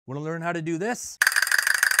Want to learn how to do this?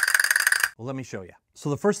 Well, let me show you. So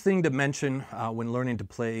the first thing to mention when learning to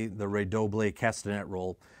play the redoble castanet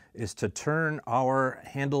roll is to turn our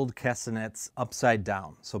handled castanets upside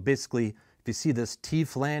down. So basically, if you see this T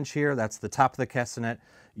flange here, that's the top of the castanet,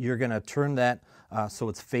 you're going to turn that so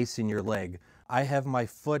it's facing your leg. I have my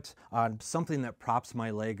foot on something that props my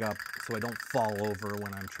leg up so I don't fall over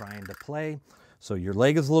when I'm trying to play. So your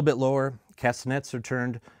leg is a little bit lower, castanets are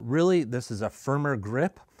turned. Really, this is a firmer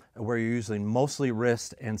grip where you're using mostly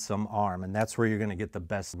wrist and some arm, and that's where you're going to get the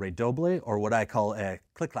best redoble, or what I call a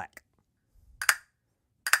click-clack.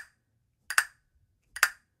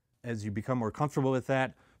 As you become more comfortable with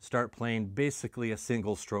that, start playing basically a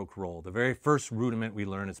single stroke roll. The very first rudiment we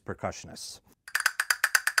learn as percussionists.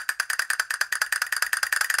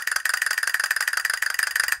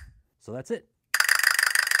 So that's it.